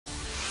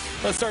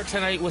Let's start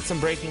tonight with some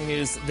breaking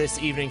news this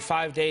evening.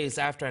 5 days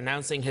after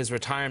announcing his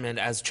retirement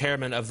as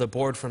chairman of the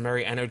board for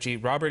Murray Energy,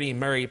 Robert E.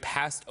 Murray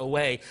passed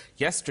away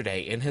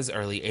yesterday in his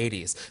early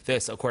 80s.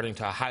 This, according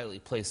to a highly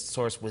placed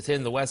source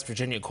within the West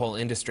Virginia coal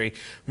industry.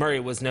 Murray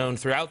was known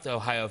throughout the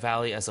Ohio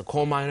Valley as a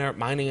coal miner,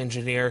 mining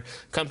engineer,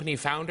 company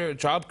founder,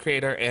 job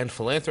creator, and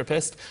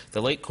philanthropist.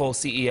 The late coal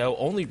CEO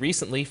only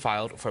recently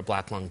filed for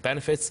black lung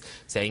benefits,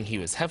 saying he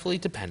was heavily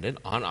dependent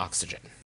on oxygen.